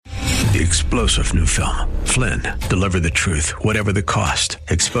The explosive new film, Flynn, deliver the truth, whatever the cost,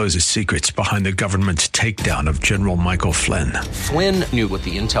 exposes secrets behind the government's takedown of General Michael Flynn. Flynn knew what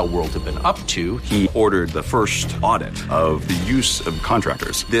the intel world had been up to. He ordered the first audit of the use of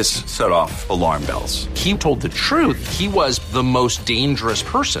contractors. This set off alarm bells. He told the truth. He was the most dangerous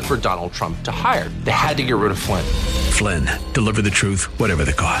person for Donald Trump to hire. They had to get rid of Flynn. Flynn, deliver the truth, whatever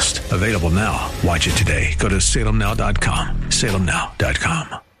the cost. Available now. Watch it today. Go to salemnow.com.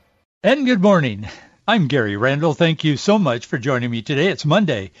 salemnow.com. And good morning. I'm Gary Randall. Thank you so much for joining me today. It's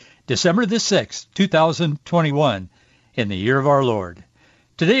Monday, December the 6th, 2021, in the year of our Lord.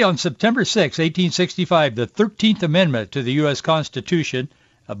 Today on September 6, 1865, the 13th Amendment to the U.S. Constitution,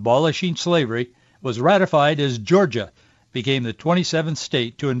 abolishing slavery, was ratified as Georgia became the 27th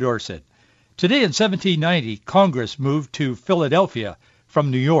state to endorse it. Today in 1790, Congress moved to Philadelphia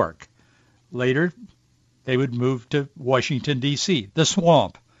from New York. Later, they would move to Washington, D.C., the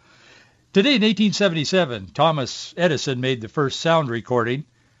swamp. Today in 1877, Thomas Edison made the first sound recording.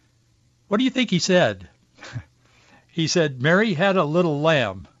 What do you think he said? He said, "Mary had a little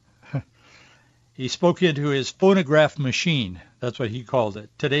lamb." He spoke into his phonograph machine. That's what he called it.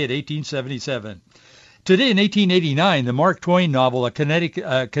 Today in 1877. Today in 1889, the Mark Twain novel, A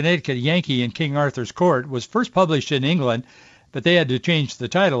Connecticut Yankee in King Arthur's Court, was first published in England, but they had to change the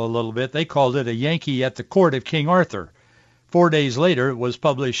title a little bit. They called it A Yankee at the Court of King Arthur. 4 days later, it was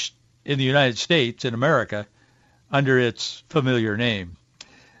published in the United States, in America, under its familiar name.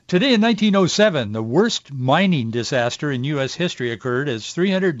 Today in 1907, the worst mining disaster in U.S. history occurred as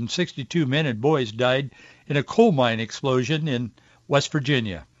 362 men and boys died in a coal mine explosion in West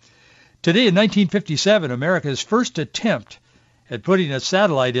Virginia. Today in 1957, America's first attempt at putting a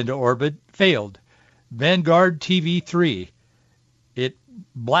satellite into orbit failed. Vanguard TV3. It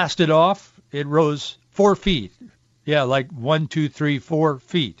blasted off. It rose 4 feet. Yeah, like 1, 2, 3, 4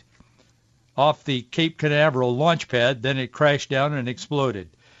 feet off the Cape Canaveral launch pad. Then it crashed down and exploded.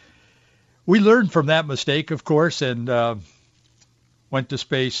 We learned from that mistake, of course, and went to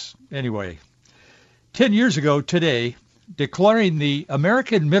space anyway. 10 years ago today, declaring the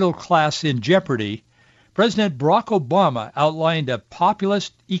American middle class in jeopardy, President Barack Obama outlined a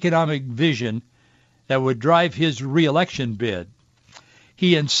populist economic vision that would drive his re-election bid.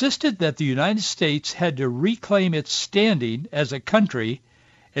 He insisted that the United States had to reclaim its standing as a country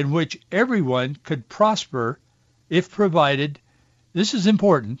in which everyone could prosper if provided, this is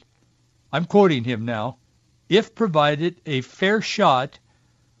important, I'm quoting him now, if provided a fair shot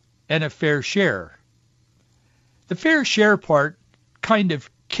and a fair share. The fair share part kind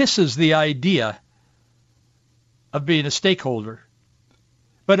of kisses the idea of being a stakeholder.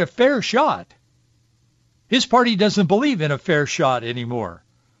 But a fair shot, his party doesn't believe in a fair shot anymore.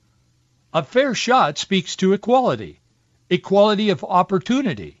 A fair shot speaks to equality of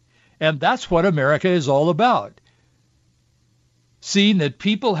opportunity. And that's what America is all about. Seeing that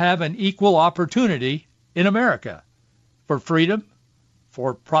people have an equal opportunity in America for freedom,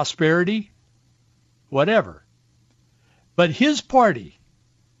 for prosperity, whatever. But his party,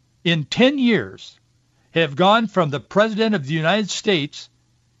 in 10 years, have gone from the President of the United States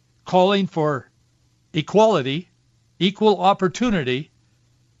calling for equality, equal opportunity,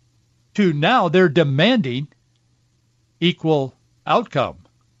 to now they're demanding equal outcome.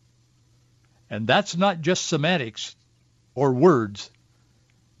 And that's not just semantics or words.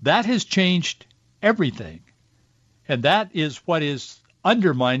 That has changed everything. And that is what is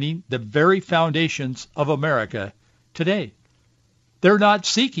undermining the very foundations of America today. They're not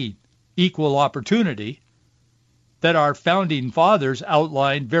seeking equal opportunity that our founding fathers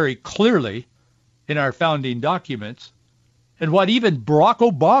outlined very clearly in our founding documents, and what even Barack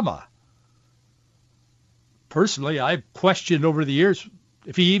Obama, personally, I've questioned over the years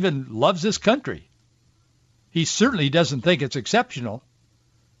if he even loves this country. He certainly doesn't think it's exceptional,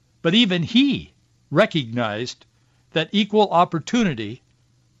 but even he recognized that equal opportunity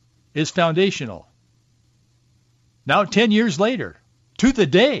is foundational. Now, 10 years later, to the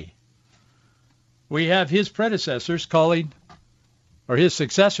day, we have his predecessors calling, or his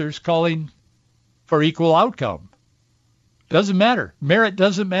successors calling for equal outcome. Doesn't matter. Merit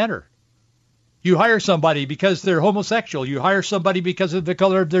doesn't matter. You hire somebody because they're homosexual. You hire somebody because of the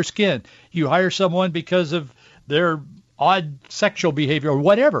color of their skin. You hire someone because of their odd sexual behavior or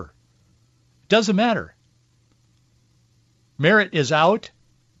whatever. It doesn't matter. Merit is out.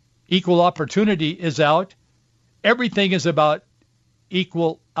 Equal opportunity is out. Everything is about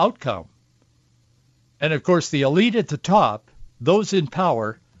equal outcome. And of course, the elite at the top, those in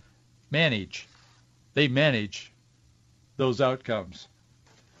power, manage. They manage those outcomes.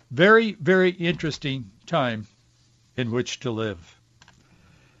 Very, very interesting time in which to live.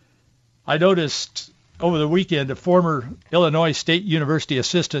 I noticed over the weekend a former Illinois State University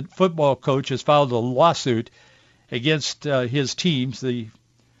assistant football coach has filed a lawsuit against his teams, the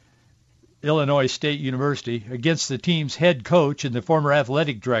Illinois State University, against the team's head coach and the former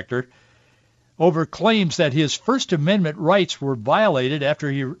athletic director over claims that his First Amendment rights were violated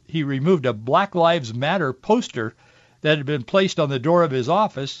after he removed a Black Lives Matter poster that had been placed on the door of his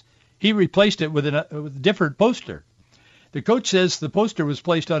office. He replaced it with a different poster. The coach says the poster was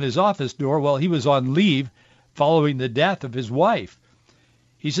placed on his office door while he was on leave following the death of his wife.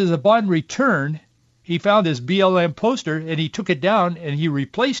 He says upon return, he found his BLM poster and he took it down and he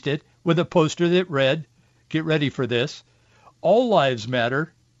replaced it with a poster that read, get ready for this, "All lives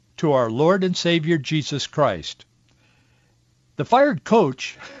matter to our Lord and Savior Jesus Christ." The fired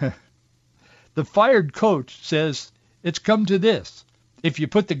coach says it's come to this. If you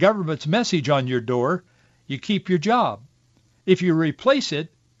put the government's message on your door, you keep your job. If you replace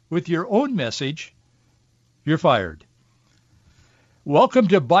it with your own message, you're fired. Welcome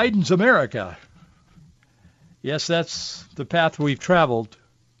to Biden's America. Yes, that's the path we've traveled,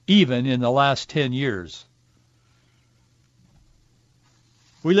 even in the last 10 years.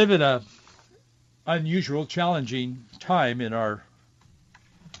 We live in an unusual, challenging time in our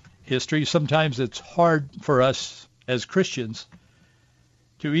history. Sometimes it's hard for us as Christians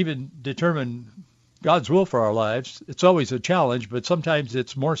to even determine God's will for our lives. It's always a challenge, but sometimes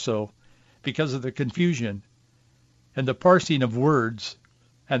it's more so because of the confusion and the parsing of words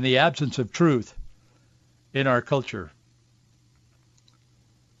and the absence of truth in our culture.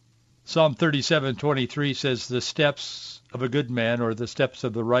 Psalm 37:23 says, "The steps of a good man, or the steps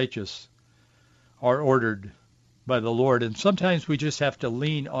of the righteous, are ordered by the Lord." And sometimes we just have to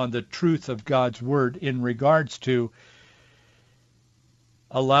lean on the truth of God's word in regards to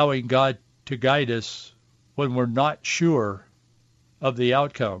allowing God to guide us when we're not sure of the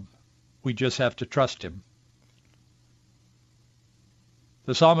outcome. We just have to trust him.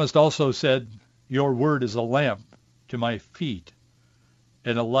 The psalmist also said, "Your word is a lamp to my feet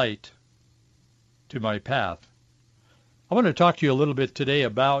and a light to my path." I want to talk to you a little bit today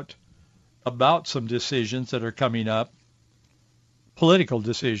about some decisions that are coming up, political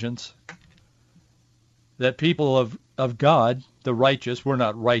decisions, that people of God, the righteous, we're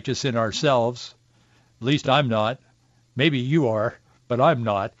not righteous in ourselves. At least I'm not. Maybe you are, but I'm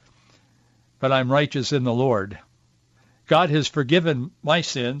not. But I'm righteous in the Lord. God has forgiven my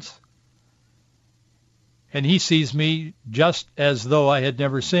sins, and he sees me just as though I had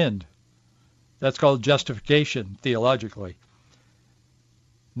never sinned. That's called justification theologically.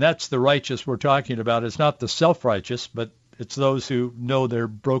 And that's the righteous we're talking about. It's not the self-righteous, but it's those who know they're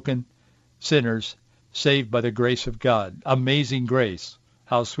broken sinners saved by the grace of God. Amazing grace.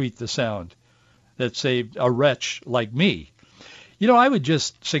 How sweet the sound that saved a wretch like me. You know, I would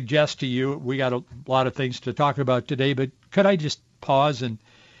just suggest to you, we got a lot of things to talk about today, but could I just pause and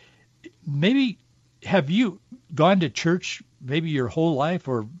maybe have you gone to church maybe your whole life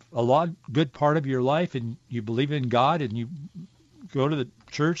or a good part of your life, and you believe in God and you go to the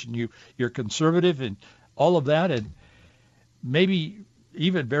church and you're conservative and all of that, and maybe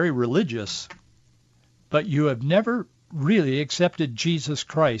even very religious, but you have never really accepted Jesus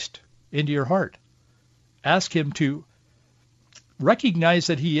Christ into your heart. Ask him to recognize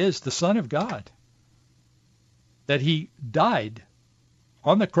that he is the Son of God, that he died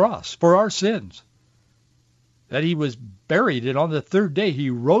on the cross for our sins, that he was buried, and on the third day he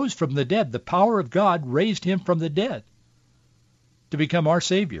rose from the dead. The power of God raised him from the dead to become our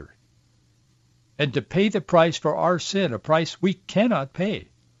Savior and to pay the price for our sin, a price we cannot pay,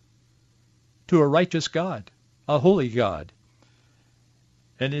 to a righteous God, a holy God.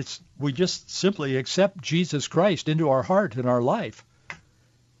 And we just simply accept Jesus Christ into our heart and our life.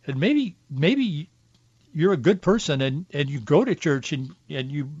 And maybe you're a good person and you go to church and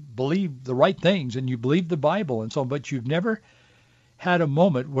you believe the right things and you believe the Bible and so on, but you've never had a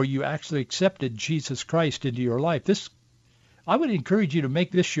moment where you actually accepted Jesus Christ into your life. I would encourage you to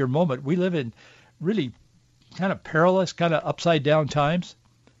make this your moment. We live in really kind of perilous, kind of upside down times.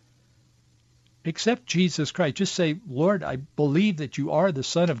 Accept Jesus Christ. Just say, Lord, I believe that you are the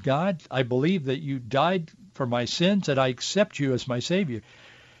Son of God. I believe that you died for my sins, and I accept you as my Savior.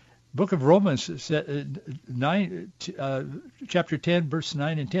 Book of Romans, chapter 10, verse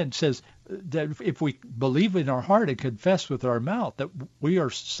 9 and 10 says that if we believe in our heart and confess with our mouth that we are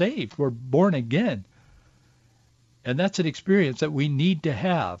saved, we're born again. And that's an experience that we need to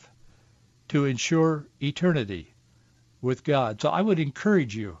have to ensure eternity with God. So I would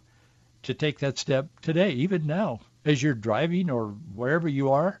encourage you to take that step today, even now, as you're driving or wherever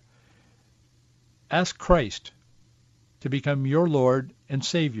you are. Ask Christ to become your Lord and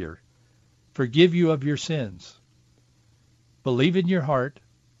Savior. forgive you of your sins. Believe in your heart,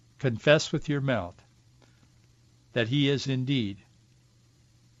 confess with your mouth that he is indeed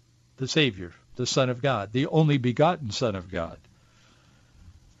the Savior, the Son of God, the only begotten Son of God.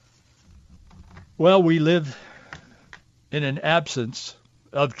 Well, we live in an absence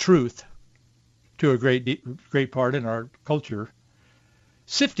of truth to a great part in our culture.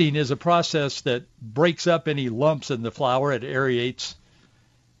 Sifting is a process that breaks up any lumps in the flour. It aerates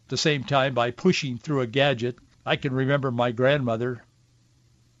at the same time by pushing through a gadget. I can remember my grandmother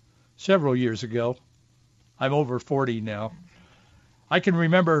several years ago. I'm over 40 now. I can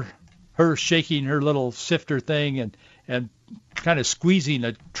remember her shaking her little sifter thing and kind of squeezing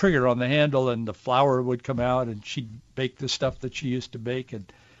a trigger on the handle, and the flour would come out, and she'd bake the stuff that she used to bake. And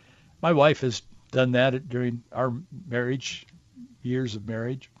my wife has done that during our marriage, years of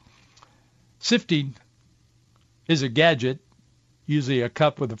marriage. Sifting is a gadget, usually a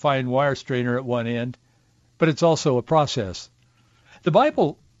cup with a fine wire strainer at one end, but it's also a process. The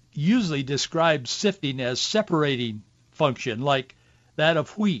Bible usually describes sifting as separating function, like that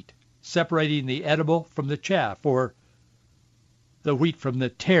of wheat, separating the edible from the chaff, or the wheat from the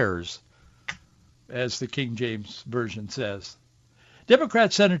tares, as the King James Version says.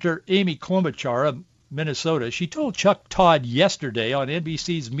 Democrat Senator Amy Klobuchar of Minnesota, she told Chuck Todd yesterday on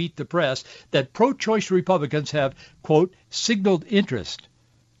NBC's Meet the Press that pro-choice Republicans have, quote, signaled interest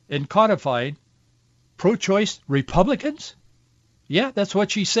in codifying pro-choice Republicans? Yeah, that's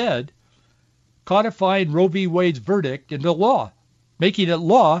what she said. Codifying Roe v. Wade's verdict into law, making it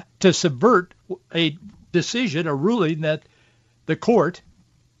law to subvert a decision, a ruling that the court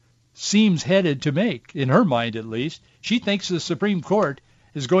seems headed to make, in her mind at least. She thinks the Supreme Court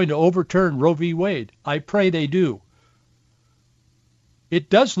is going to overturn Roe v. Wade. I pray they do. It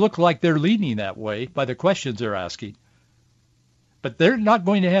does look like they're leaning that way by the questions they're asking. But they're not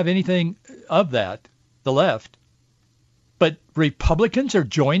going to have anything of that, the left. But Republicans are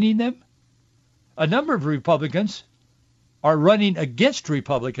joining them? A number of Republicans are running against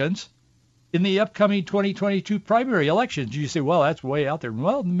Republicans in the upcoming 2022 primary elections. You say, well, that's way out there.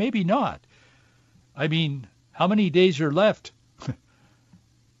 Well, maybe not. I mean, how many days are left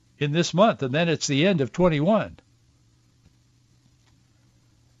in this month? And then it's the end of 21.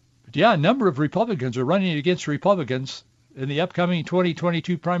 But yeah, a number of Republicans are running against Republicans in the upcoming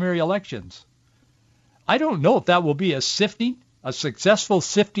 2022 primary elections. I don't know if that will be a successful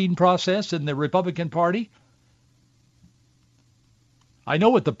sifting process in the Republican Party. I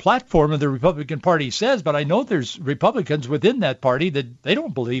know what the platform of the Republican Party says, but I know there's Republicans within that party that they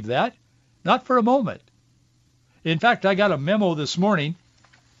don't believe that. Not for a moment. In fact, I got a memo this morning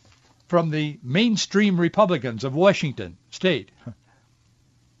from the mainstream Republicans of Washington State.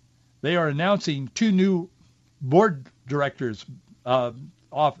 They are announcing two new board directors,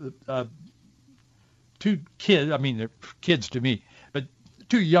 two kids, I mean, they're kids to me, but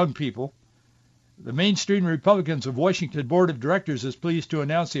two young people. The mainstream Republicans of Washington Board of Directors is pleased to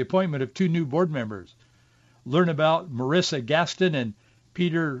announce the appointment of two new board members. Learn about Marissa Gaston and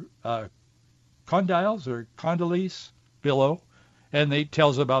Peter Condoleezza below, and they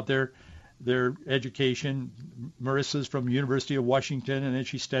tells about their education. Marissa's from the University of Washington, and then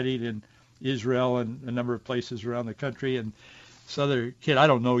she studied in Israel and a number of places around the country. And this other kid, I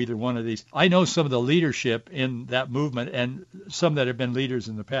don't know either one of these. I know some of the leadership in that movement, and some that have been leaders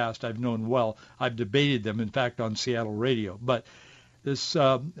in the past I've known well. I've debated them, in fact, on Seattle radio. But this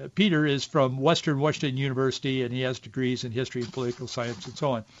Peter is from Western Washington University, and he has degrees in history and political science and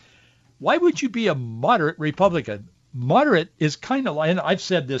so on. Why would you be a moderate Republican? Moderate is kind of like, and I've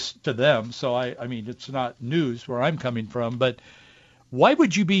said this to them, so I mean, it's not news where I'm coming from, but why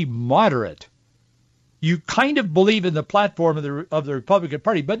would you be moderate? You kind of believe in the platform of the Republican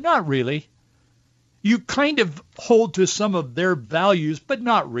Party, but not really. You kind of hold to some of their values, but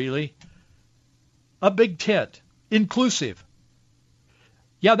not really. A big tent, inclusive.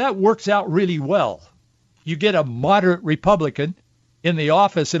 Yeah, that works out really well. You get a moderate Republican in the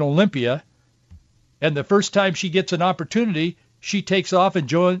office in Olympia, and the first time she gets an opportunity, she takes off and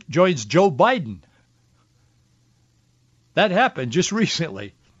joins Joe Biden. That happened just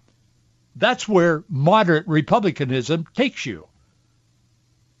recently. That's where moderate Republicanism takes you.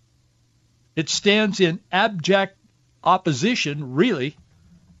 It stands in abject opposition, really,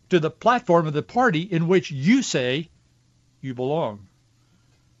 to the platform of the party in which you say you belong.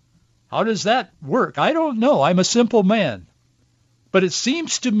 How does that work? I don't know. I'm a simple man. But it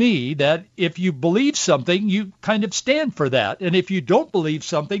seems to me that if you believe something, you kind of stand for that. And if you don't believe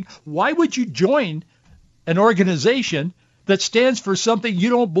something, why would you join an organization that stands for something you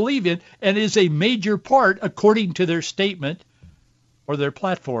don't believe in and is a major part, according to their statement or their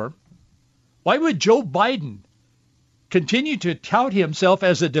platform, Why would Joe Biden continue to tout himself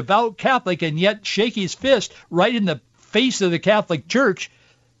as a devout Catholic and yet shake his fist right in the face of the Catholic Church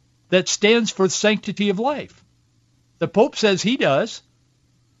that stands for sanctity of life? The Pope says he does.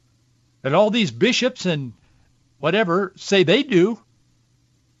 And all these bishops and whatever say they do.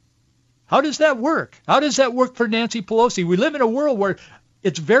 How does that work? How does that work for Nancy Pelosi? We live in a world where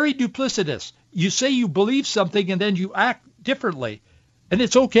it's very duplicitous. You say you believe something and then you act differently. And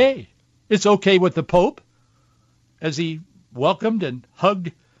it's okay. It's okay with the Pope as he welcomed and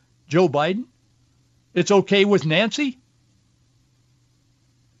hugged Joe Biden. It's okay with Nancy.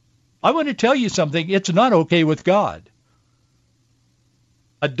 I want to tell you something. It's not okay with God.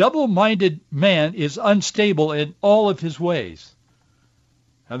 A double-minded man is unstable in all of his ways.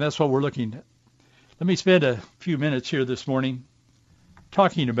 And that's what we're looking at. Let me spend a few minutes here this morning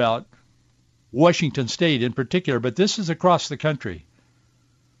talking about Washington State in particular, but this is across the country,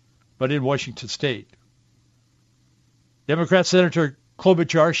 but in Washington State. Democrat Senator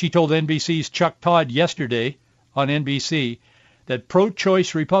Klobuchar, she told NBC's Chuck Todd yesterday on NBC that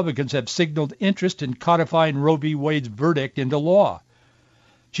pro-choice Republicans have signaled interest in codifying Roe v. Wade's verdict into law.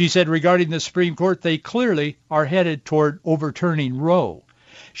 She said regarding the Supreme Court, they clearly are headed toward overturning Roe.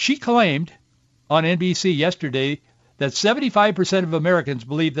 She claimed on NBC yesterday that 75% of Americans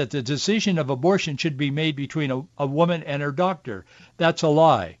believe that the decision of abortion should be made between a woman and her doctor. That's a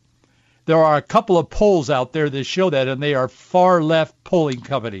lie. There are a couple of polls out there that show that, and they are far left polling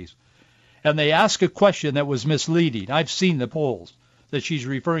companies. And they ask a question that was misleading. I've seen the polls that she's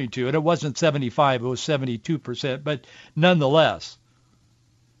referring to, and it wasn't 75, it was 72%, but nonetheless,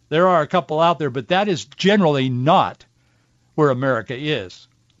 there are a couple out there, but that is generally not where America is.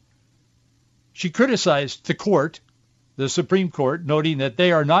 She criticized the court, the Supreme Court, noting that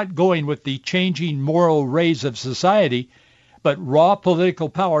they are not going with the changing moral rays of society, but raw political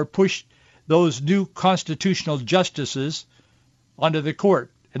power pushed those new constitutional justices onto the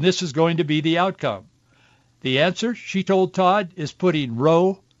court. And this is going to be the outcome. The answer, she told Todd, is putting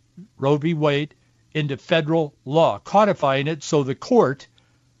Roe v. Wade, into federal law, codifying it so the court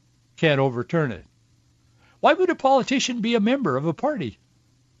can't overturn it. Why would a politician be a member of a party?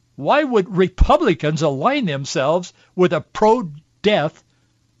 Why would Republicans align themselves with a pro-death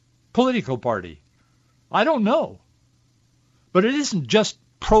political party? I don't know. But it isn't just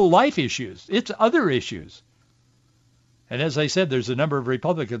pro-life issues. It's other issues. And as I said, there's a number of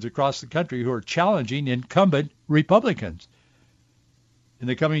Republicans across the country who are challenging incumbent Republicans in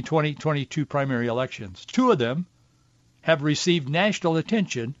the coming 2022 primary elections. Two of them have received national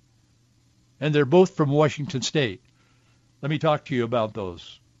attention, and they're both from Washington State. Let me talk to you about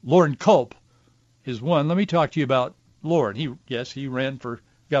those. Loren Culp is one. Let me talk to you about Loren. He ran for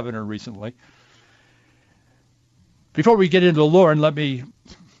governor recently. Before we get into Loren, let me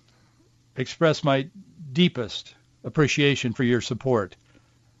express my deepest appreciation for your support.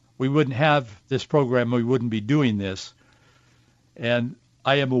 We wouldn't have this program, we wouldn't be doing this. And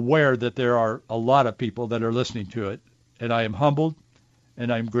I am aware that there are a lot of people that are listening to it, and I am humbled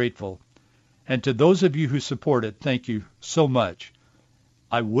and I'm grateful. And to those of you who support it, thank you so much.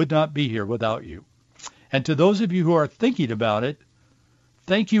 I would not be here without you. And to those of you who are thinking about it,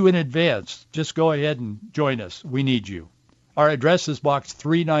 thank you in advance. Just go ahead and join us. We need you. Our address is Box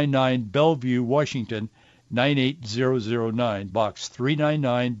 399, Bellevue, Washington, 98009. Box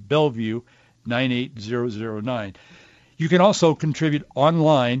 399, Bellevue, 98009. You can also contribute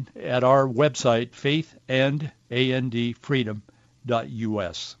online at our website,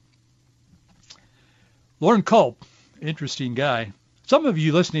 faithandandfreedom.us. Loren Culp, interesting guy. Some of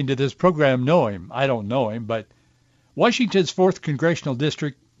you listening to this program know him. I don't know him, but Washington's 4th Congressional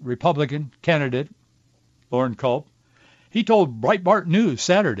District Republican candidate, Loren Culp, he told Breitbart News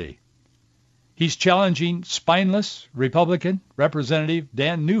Saturday he's challenging spineless Republican Representative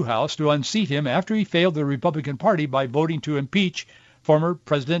Dan Newhouse to unseat him after he failed the Republican Party by voting to impeach former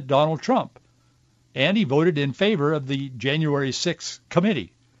President Donald Trump. And he voted in favor of the January 6th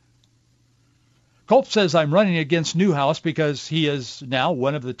committee. Culp says, I'm running against Newhouse because he is now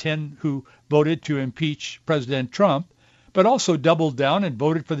one of the 10 who voted to impeach President Trump, but also doubled down and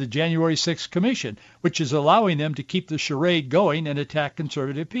voted for the January 6th commission, which is allowing them to keep the charade going and attack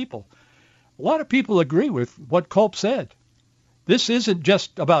conservative people. A lot of people agree with what Culp said. This isn't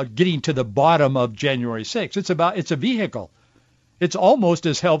just about getting to the bottom of January 6th. It's a vehicle. It's almost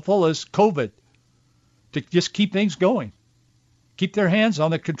as helpful as COVID to just keep things going, keep their hands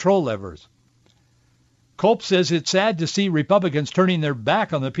on the control levers. Culp says it's sad to see Republicans turning their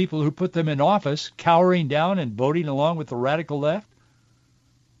back on the people who put them in office, cowering down and voting along with the radical left.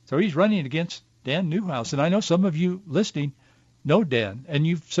 So he's running against Dan Newhouse. And I know some of you listening know Dan, and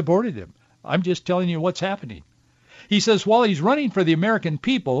you've supported him. I'm just telling you what's happening. He says while he's running for the American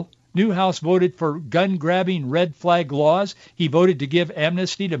people, Newhouse voted for gun-grabbing red flag laws. He voted to give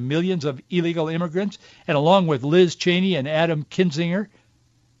amnesty to millions of illegal immigrants. And along with Liz Cheney and Adam Kinzinger,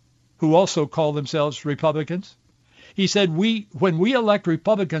 who also call themselves Republicans, he said, when we elect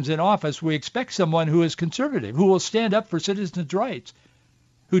Republicans in office, we expect someone who is conservative, who will stand up for citizens' rights,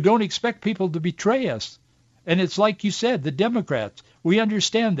 who don't expect people to betray us. And it's like you said, the Democrats, we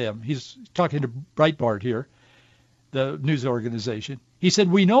understand them. He's talking to Breitbart here, the news organization. He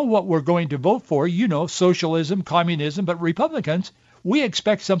said, we know what we're going to vote for, socialism, communism, but Republicans, we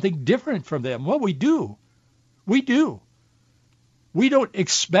expect something different from them. Well, we do. We do. We don't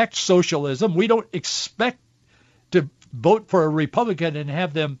expect socialism. We don't expect to vote for a Republican and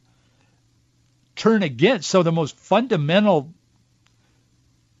have them turn against some of the most fundamental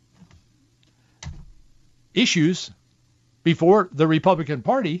issues before the Republican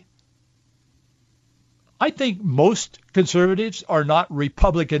Party. I think most conservatives are not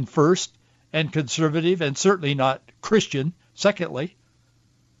Republican first and conservative and certainly not Christian secondly.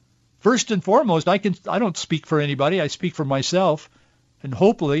 First and foremost, I don't speak for anybody. I speak for myself, and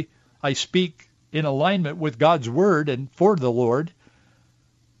hopefully I speak in alignment with God's word and for the Lord.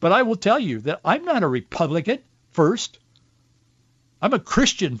 But I will tell you that I'm not a Republican first. I'm a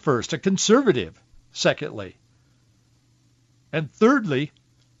Christian first, a conservative secondly. And thirdly,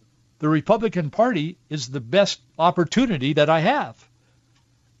 the Republican Party is the best opportunity that I have.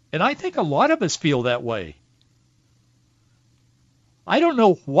 And I think a lot of us feel that way. I don't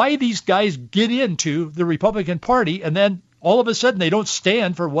know why these guys get into the Republican Party and then all of a sudden they don't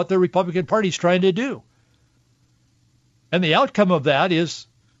stand for what the Republican Party is trying to do. And the outcome of that is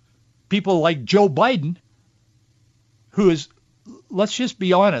people like Joe Biden, who is, let's just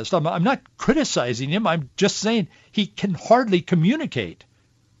be honest, I'm not criticizing him. I'm just saying he can hardly communicate.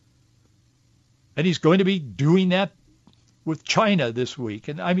 And he's going to be doing that with China this week.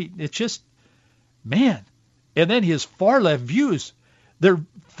 And I mean, it's just, man. And then his far left views, they're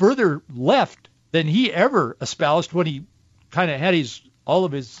further left than he ever espoused when he kind of had all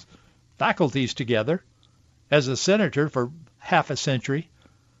of his faculties together as a senator for half a century.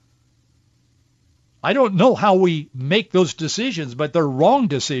 I don't know how we make those decisions, but they're wrong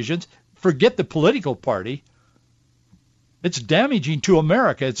decisions. Forget the political party. It's damaging to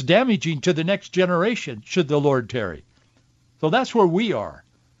America. It's damaging to the next generation, should the Lord tarry. So that's where we are.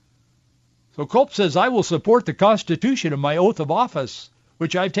 So Culp says, I will support the Constitution and my oath of office,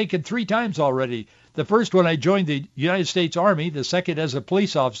 which I've taken 3 times already. The first when I joined the United States Army, the second as a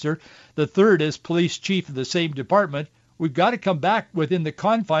police officer, the third as police chief of the same department. We've got to come back within the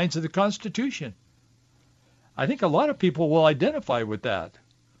confines of the Constitution. I think a lot of people will identify with that.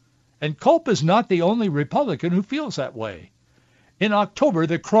 And Culp is not the only Republican who feels that way. In October,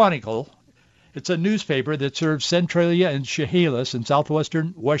 the Chronicle, it's a newspaper that serves Centralia and Chehalis in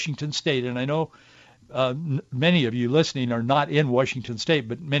southwestern Washington State, and I know many of you listening are not in Washington State,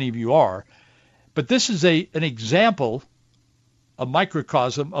 but many of you are. But this is an example, a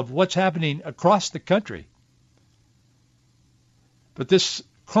microcosm of what's happening across the country. But this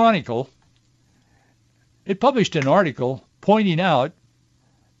Chronicle, it published an article pointing out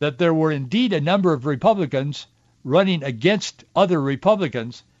that there were indeed a number of Republicans running against other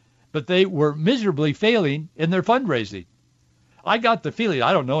Republicans, but they were miserably failing in their fundraising. I got the feeling,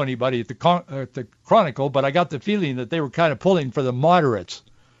 I don't know anybody at the Chronicle, but I got the feeling that they were kind of pulling for the moderates,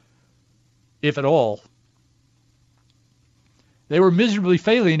 if at all. They were miserably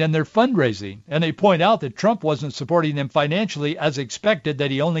failing in their fundraising, and they point out that Trump wasn't supporting them financially as expected, that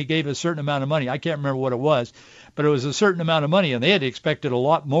he only gave a certain amount of money. I can't remember what it was, but it was a certain amount of money, and they had expected a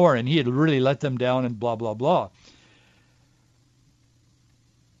lot more, and he had really let them down and blah, blah, blah.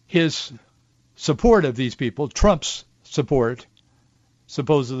 His support of these people, Trump's support,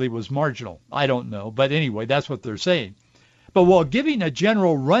 supposedly was marginal. I don't know, but anyway, that's what they're saying. But while giving a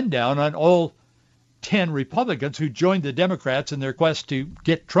general rundown on all 10 Republicans who joined the Democrats in their quest to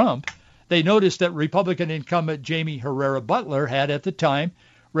get Trump, they noticed that Republican incumbent Jaime Herrera Beutler had at the time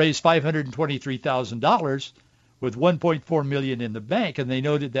raised $523,000 with $1.4 million in the bank, and they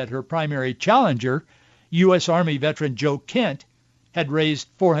noted that her primary challenger, U.S. Army veteran Joe Kent, had raised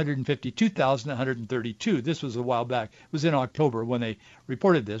 $452,132. This was a while back. It was in October when they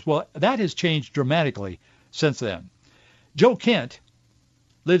reported this. Well, that has changed dramatically since then. Joe Kent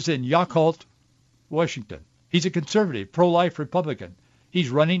lives in Yakult, Washington. He's a conservative, pro-life Republican. He's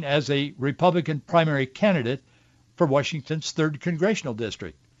running as a Republican primary candidate for Washington's 3rd Congressional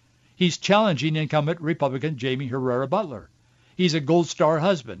District. He's challenging incumbent Republican Jaime Herrera Beutler. He's a Gold Star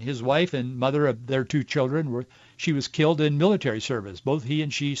husband. His wife and mother of their 2 children she was killed in military service. Both he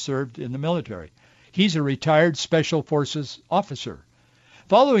and she served in the military. He's a retired Special Forces officer.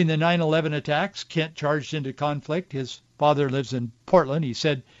 Following the 9/11 attacks, Kent charged into conflict. His father lives in Portland. He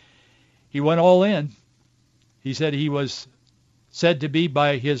said he went all in. He said he was said to be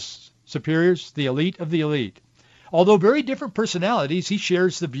by his superiors the elite of the elite. Although very different personalities, he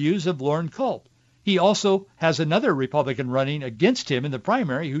shares the views of Loren Culp. He also has another Republican running against him in the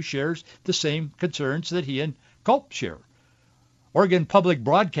primary who shares the same concerns that he and Culp share. Oregon Public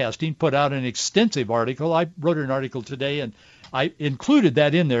Broadcasting put out an extensive article. I wrote an article today, and I included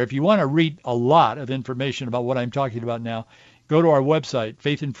that in there. If you want to read a lot of information about what I'm talking about now, go to our website,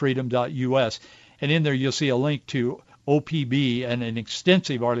 faithandfreedom.us, and in there you'll see a link to OPB and an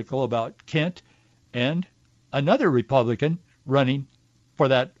extensive article about Kent and another Republican running for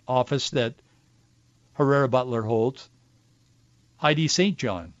that office that Herrera Butler holds, Heidi St.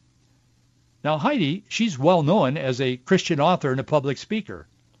 John. Now, Heidi, she's well known as a Christian author and a public speaker.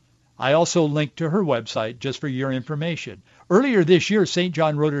 I also linked to her website just for your information. Earlier this year, St.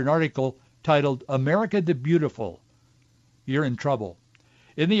 John wrote an article titled, America the Beautiful, You're in Trouble.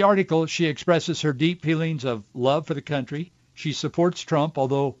 In the article, she expresses her deep feelings of love for the country. She supports Trump,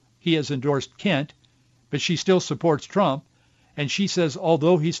 although he has endorsed Kent, but she still supports Trump. And she says,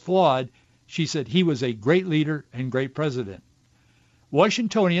 although he's flawed, she said he was a great leader and great president.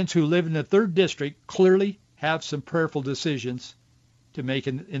 Washingtonians who live in the 3rd District clearly have some prayerful decisions to make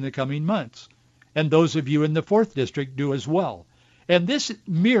in the coming months. And those of you in the 4th District do as well. And this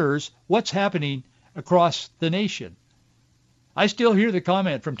mirrors what's happening across the nation. I still hear the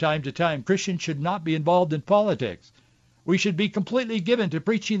comment from time to time, Christians should not be involved in politics. We should be completely given to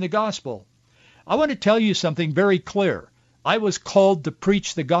preaching the gospel. I want to tell you something very clear. I was called to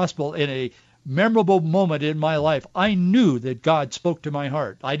preach the gospel in a memorable moment in my life. I knew that God spoke to my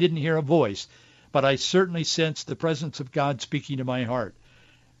heart. I didn't hear a voice, but I certainly sensed the presence of God speaking to my heart.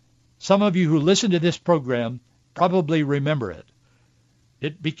 Some of you who listen to this program probably remember it.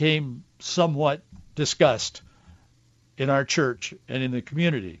 It became somewhat discussed in our church and in the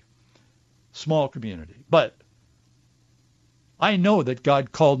community, small community. But I know that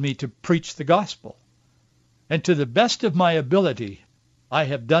God called me to preach the gospel. And to the best of my ability, I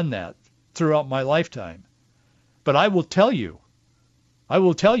have done that throughout my lifetime. But I will tell you,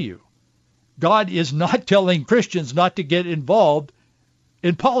 God is not telling Christians not to get involved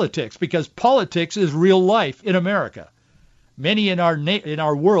in politics, because politics is real life in America. Many in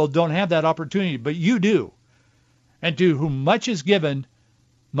our world don't have that opportunity, but you do. And to whom much is given,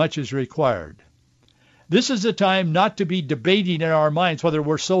 much is required. This is a time not to be debating in our minds whether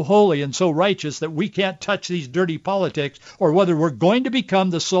we're so holy and so righteous that we can't touch these dirty politics, or whether we're going to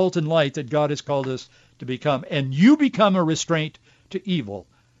become the salt and light that God has called us to become. And you become a restraint to evil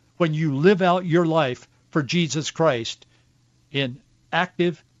when you live out your life for Jesus Christ in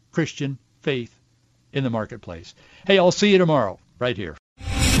active Christian faith in the marketplace. Hey, I'll see you tomorrow right here.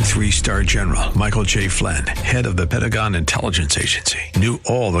 3-star General Michael J. Flynn, head of the Pentagon Intelligence Agency, knew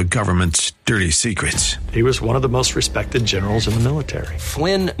all the government's dirty secrets. He was one of the most respected generals in the military.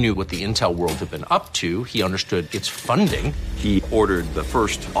 Flynn knew what the intel world had been up to. He understood its funding. He ordered the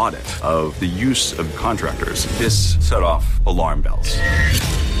first audit of the use of contractors. This set off alarm bells.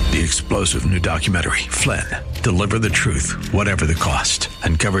 The explosive new documentary, Flynn, Deliver the Truth, Whatever the Cost,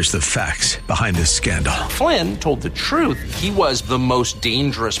 uncovers the facts behind this scandal. Flynn told the truth. He was the most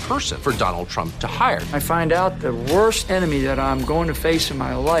dangerous person for Donald Trump to hire. I find out the worst enemy that I'm going to face in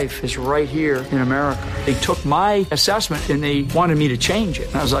my life is right here in America. They took my assessment and they wanted me to change it.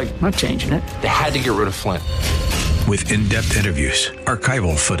 And I was like, I'm not changing it. They had to get rid of Flynn. With in-depth interviews,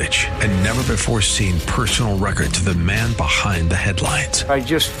 archival footage, and never-before-seen personal records of the man behind the headlines. I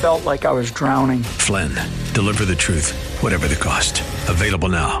just felt like I was drowning. Flynn, Deliver the Truth, Whatever the Cost. Available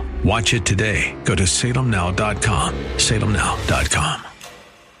now. Watch it today. Go to salemnow.com. salemnow.com.